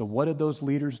 So what did those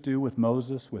leaders do with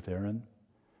Moses, with Aaron?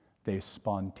 They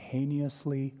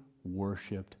spontaneously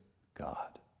worshiped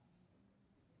God.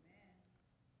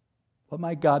 What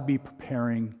might God be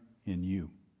preparing in you?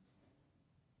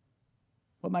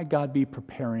 What might God be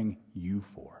preparing you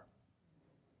for?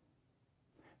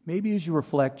 Maybe as you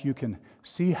reflect, you can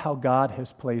see how God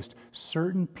has placed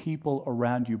certain people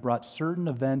around you, brought certain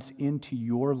events into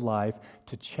your life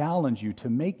to challenge you, to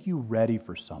make you ready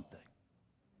for something.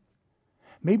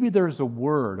 Maybe there's a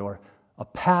word or a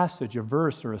passage, a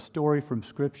verse, or a story from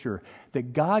Scripture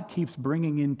that God keeps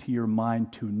bringing into your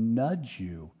mind to nudge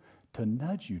you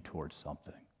towards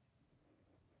something.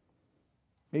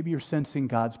 Maybe you're sensing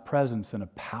God's presence in a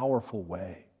powerful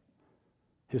way.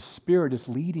 His Spirit is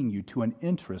leading you to an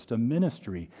interest, a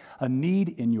ministry, a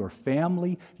need in your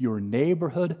family, your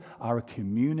neighborhood, our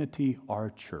community,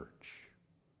 our church.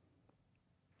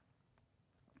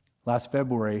 Last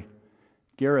February,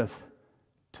 Gareth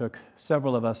took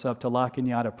several of us up to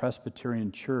Laguna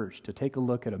Presbyterian Church to take a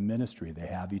look at a ministry they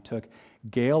have. He took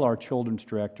Gail, our children's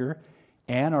director,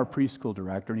 and our preschool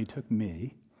director, and he took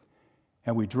me.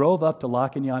 And we drove up to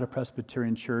Laguna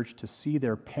Presbyterian Church to see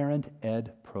their parent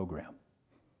ed program.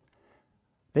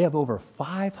 They have over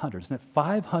 500, isn't it?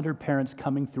 500 parents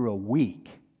coming through a week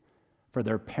for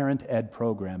their parent ed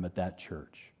program at that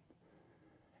church.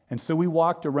 And so we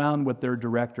walked around with their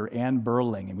director, Ann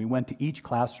Burling, and we went to each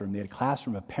classroom. They had a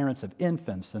classroom of parents of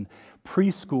infants and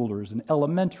preschoolers and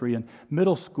elementary and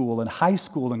middle school and high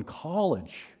school and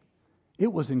college.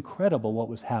 It was incredible what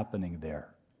was happening there.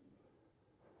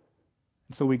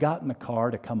 And so we got in the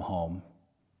car to come home,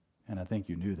 and I think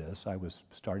you knew this. I was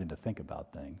starting to think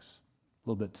about things, a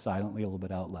little bit silently, a little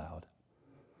bit out loud.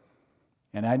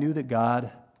 And I knew that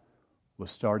God was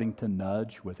starting to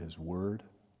nudge with his word.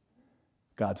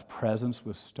 God's presence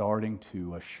was starting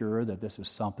to assure that this is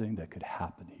something that could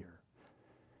happen here.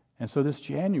 And so this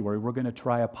January, we're going to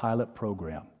try a pilot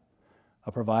program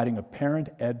of providing a parent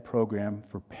ed program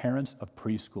for parents of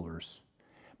preschoolers.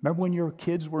 Remember when your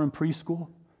kids were in preschool?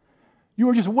 You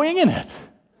were just winging it,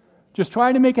 just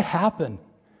trying to make it happen.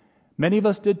 Many of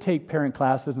us did take parent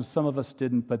classes and some of us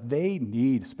didn't, but they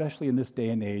need, especially in this day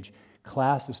and age,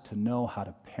 classes to know how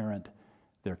to parent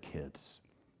their kids.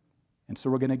 And so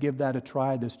we're going to give that a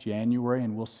try this January,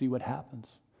 and we'll see what happens.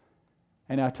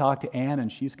 And I talked to Ann,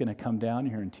 and she's going to come down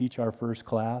here and teach our first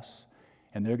class,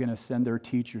 and they're going to send their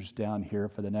teachers down here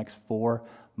for the next 4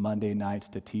 Monday nights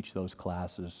to teach those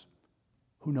classes.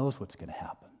 Who knows what's going to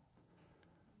happen?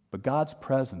 But God's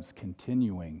presence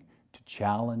continuing to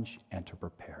challenge and to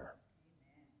prepare.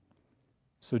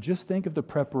 So just think of the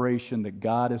preparation that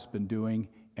God has been doing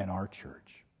in our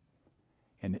church.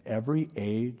 In every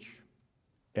age,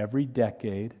 every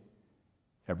decade,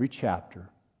 every chapter,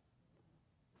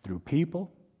 through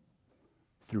people,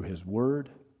 through his word,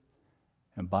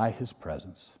 and by his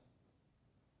presence.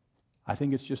 I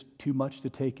think it's just too much to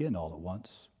take in all at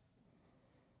once.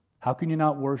 How can you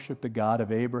not worship the God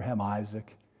of Abraham,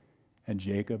 Isaac, and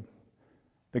Jacob,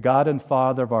 the God and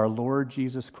Father of our Lord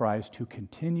Jesus Christ, who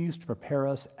continues to prepare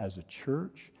us as a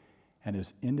church and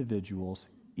as individuals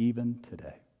even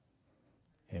today?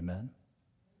 Amen.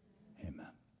 Amen.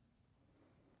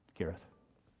 Gareth.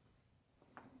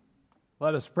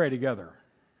 Let us pray together.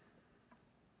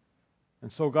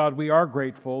 And so, God, we are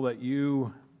grateful that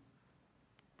you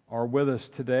are with us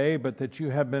today, but that you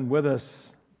have been with us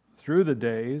through the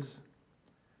days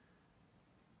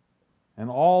and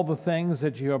all the things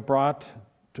that you have brought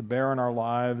to bear in our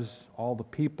lives, all the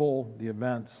people, the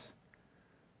events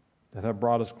that have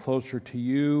brought us closer to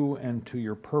you and to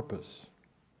your purpose.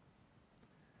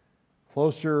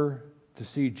 Closer to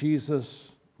see Jesus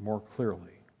more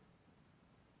clearly.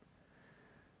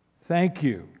 Thank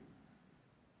you.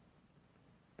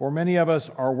 For many of us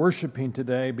are worshiping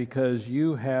today because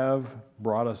you have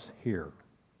brought us here.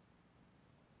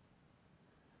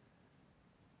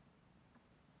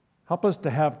 Help us to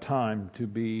have time to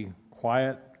be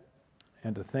quiet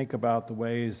and to think about the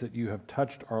ways that you have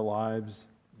touched our lives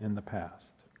in the past.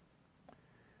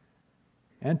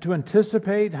 And to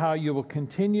anticipate how you will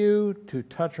continue to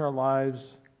touch our lives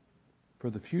for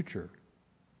the future.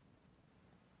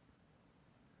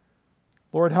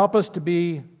 Lord, help us to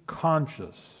be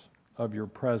conscious of your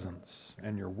presence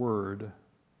and your word,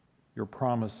 your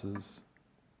promises.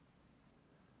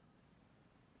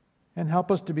 And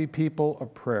help us to be people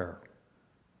of prayer.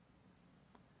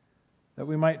 That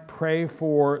we might pray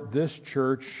for this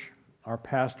church, our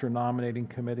pastor nominating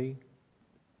committee.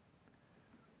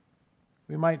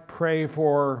 We might pray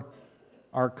for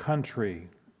our country.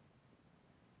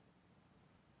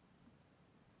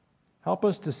 Help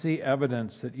us to see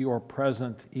evidence that you are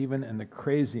present even in the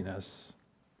craziness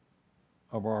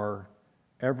of our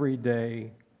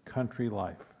everyday country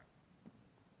life.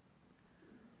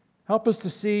 Help us to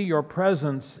see your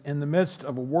presence in the midst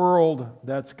of a world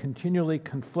that's continually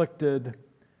conflicted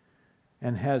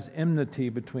and has enmity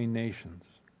between nations.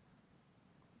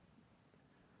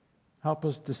 Help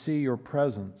us to see your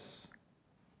presence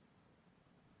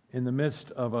in the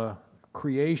midst of a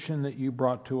creation that you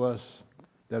brought to us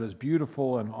that is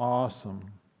beautiful and awesome,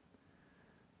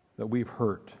 that we've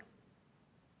hurt.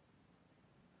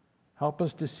 Help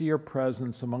us to see your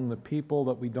presence among the people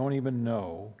that we don't even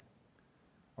know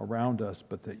around us,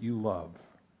 but that you love.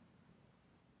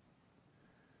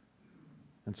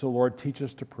 And so, Lord, teach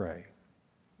us to pray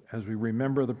as we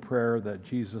remember the prayer that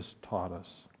Jesus taught us.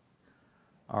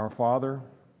 Our Father,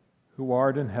 who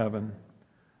art in heaven,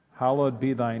 hallowed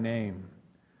be thy name.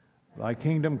 Thy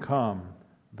kingdom come.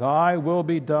 Thy will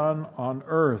be done on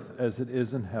earth as it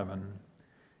is in heaven.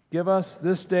 Give us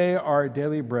this day our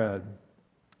daily bread,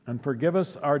 and forgive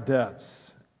us our debts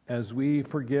as we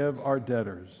forgive our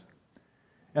debtors.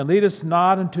 And lead us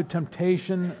not into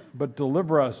temptation, but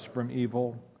deliver us from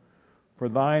evil. For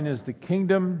thine is the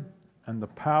kingdom, and the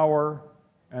power,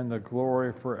 and the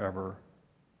glory forever.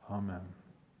 Amen.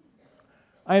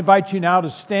 I invite you now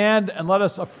to stand and let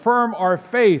us affirm our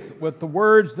faith with the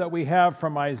words that we have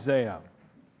from Isaiah.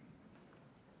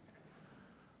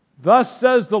 Thus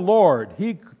says the Lord,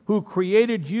 He who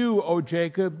created you, O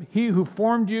Jacob, He who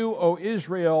formed you, O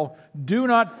Israel, do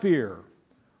not fear,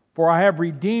 for I have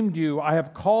redeemed you, I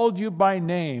have called you by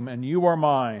name, and you are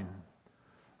mine.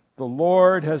 The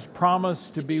Lord has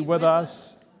promised to be with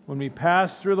us when we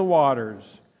pass through the waters,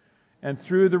 and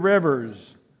through the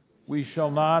rivers we shall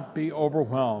not be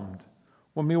overwhelmed.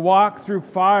 When we walk through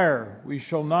fire, we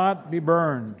shall not be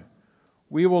burned.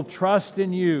 We will trust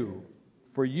in you,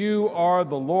 for you are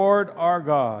the Lord our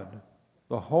God.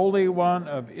 The Holy One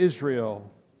of Israel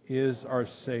is our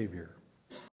Savior.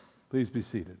 Please be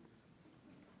seated.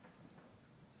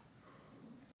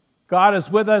 God is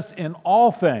with us in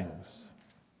all things.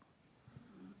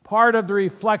 Part of the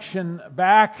reflection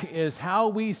back is how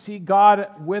we see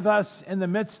God with us in the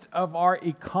midst of our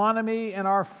economy and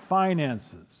our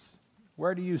finances.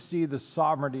 Where do you see the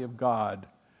sovereignty of God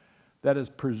that has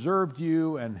preserved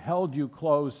you and held you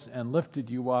close and lifted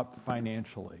you up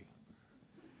financially?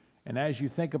 And as you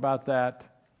think about that,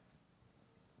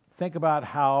 think about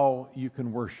how you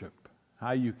can worship,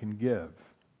 how you can give,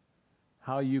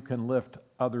 how you can lift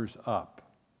others up.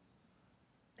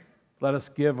 Let us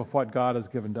give of what God has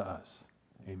given to us.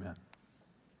 Amen.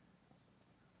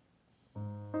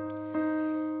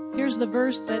 Here's the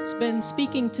verse that's been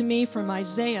speaking to me from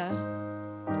Isaiah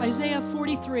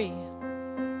 43.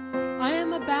 I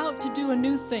am about to do a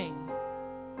new thing.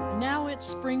 Now it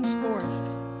springs forth.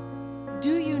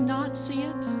 Do you not see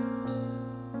it?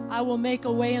 I will make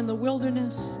a way in the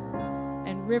wilderness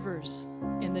and rivers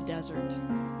in the desert.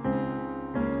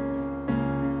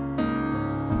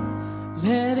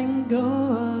 Letting go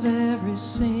of every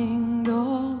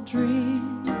single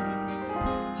dream,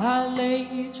 I lay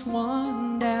each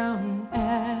one down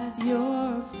at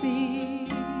your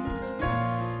feet.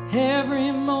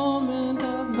 Every moment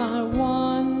of my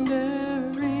wandering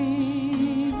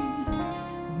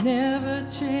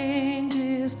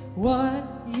changes what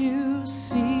you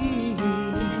see.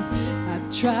 I've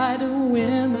tried to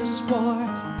win this war,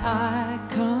 I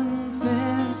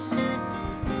confess.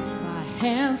 My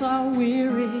hands are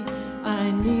weary, I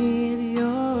need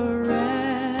your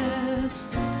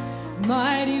rest.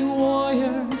 Mighty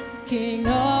warrior, king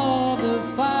of the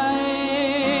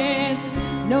fight,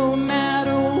 no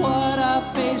matter what I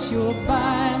face, you're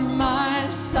by my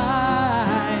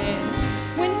side.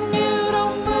 When you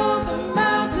don't move the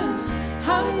mountains,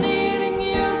 I'm needing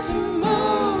you to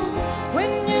move.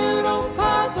 When you don't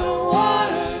part the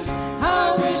waters,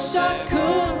 I wish I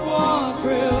could walk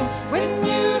through. When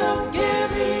you don't give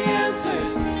the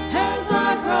answers as I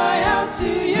cry out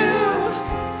to you,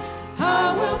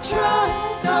 I will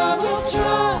trust, I will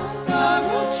trust, I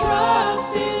will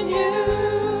trust in you.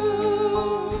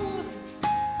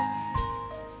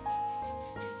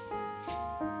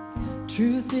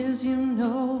 Truth is, you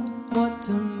know what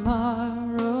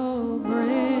tomorrow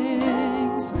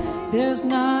brings. There's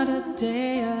not a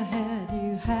day ahead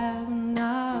you have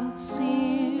not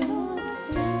seen.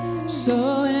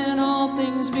 So in all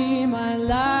things be my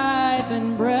life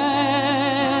and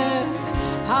breath.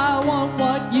 I want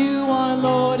what you want,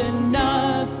 Lord, and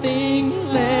nothing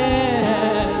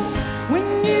less. When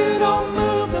you don't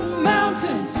move the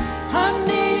mountains, I'm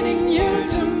needing you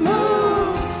to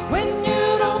move. When you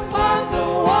don't part the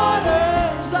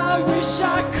waters, I wish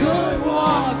I could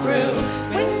walk through.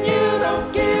 When you don't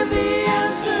give the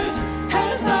answers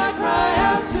as I cry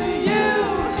out to you,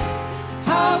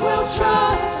 I will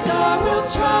trust, I will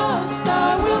trust,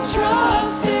 I will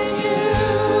trust in you.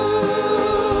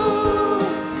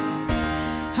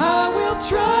 I will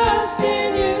trust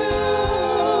in you.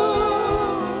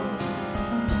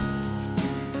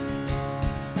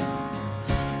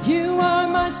 You are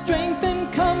my strength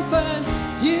and comfort.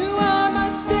 You are my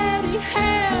steady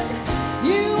hand.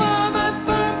 You are my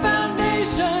firm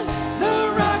foundation,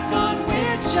 the rock on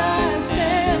which I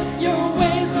stand. Your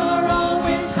ways are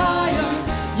always higher.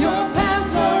 Your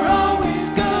paths are always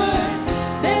good.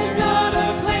 There's not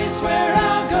a place where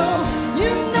I'll go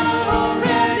you've not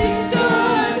already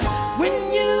stood. When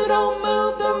you don't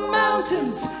move the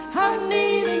mountains, I'm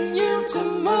needing you to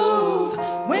move.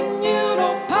 When you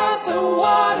don't part the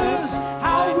waters,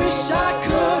 I wish I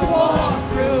could walk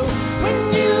through. When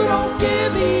you don't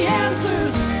give the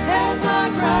answers as I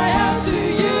cry out to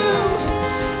you,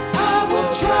 I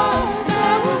will trust, I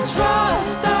will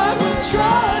trust, I will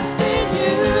trust in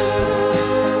you.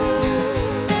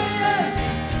 Yes,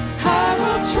 I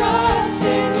will trust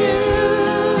in you.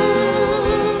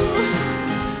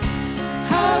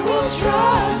 I will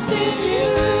trust in you.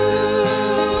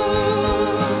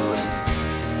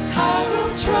 I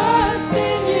will trust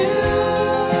in you.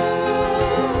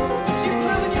 'Cause you've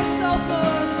proven yourself,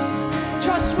 Lord,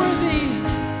 trustworthy.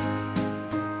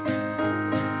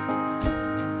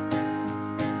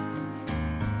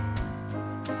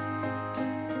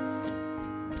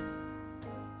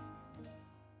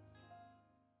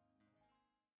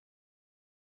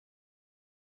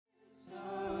 So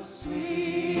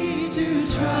sweet to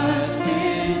trust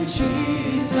in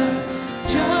Jesus,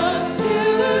 just to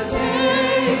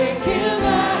take him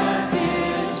at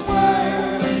his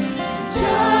word,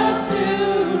 just to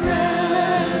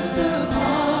rest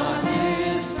upon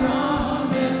his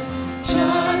promise,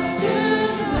 just to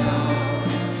know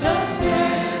the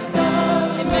said the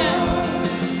Lord.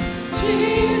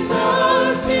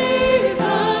 Jesus,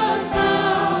 Jesus,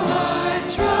 how I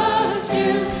trust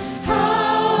you,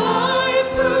 how I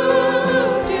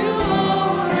proved you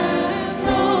more and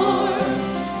more.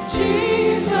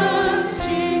 Jesus,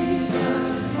 Jesus,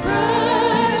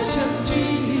 precious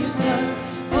Jesus.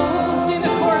 Oh, let's sing the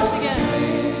chorus again.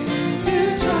 To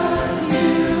trust you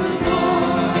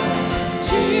more.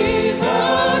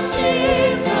 Jesus,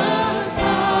 Jesus,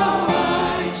 how I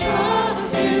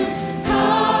trust you,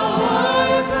 how I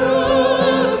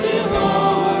prove you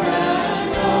more and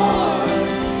more.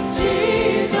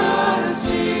 Jesus,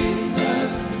 Jesus,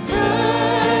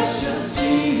 precious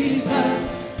Jesus,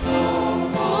 oh,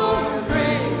 for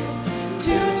grace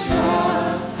to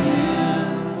trust him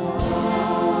more.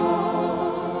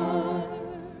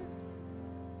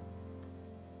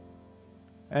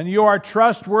 And you are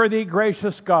trustworthy,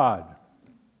 gracious God.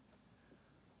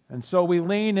 And so we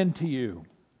lean into you.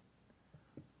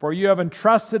 For you have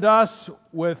entrusted us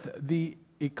with the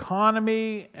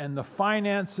economy and the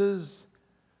finances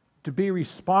to be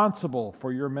responsible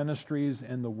for your ministries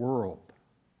in the world.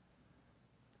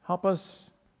 Help us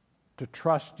to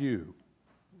trust you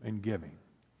in giving.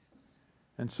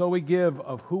 And so we give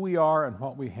of who we are and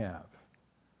what we have,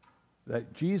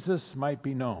 that Jesus might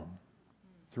be known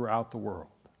throughout the world.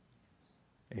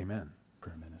 Amen.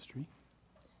 Prayer ministry. ministry.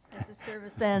 As the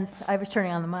service ends, I was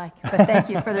turning on the mic, but thank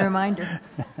you for the reminder.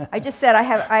 I just said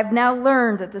I've now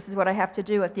learned that this is what I have to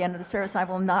do at the end of the service. I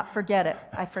will not forget it.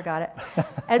 I forgot it.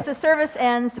 As the service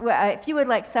ends, if you would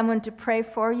like someone to pray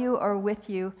for you or with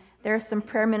you, there are some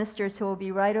prayer ministers who will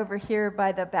be right over here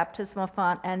by the baptismal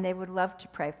font, and they would love to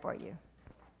pray for you.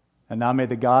 And now may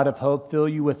the God of hope fill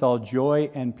you with all joy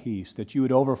and peace, that you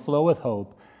would overflow with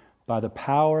hope by the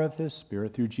power of His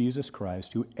Spirit through Jesus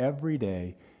Christ, who every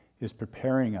day is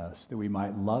preparing us that we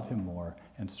might love Him more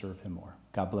and serve Him more.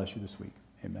 God bless you this week.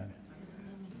 Amen.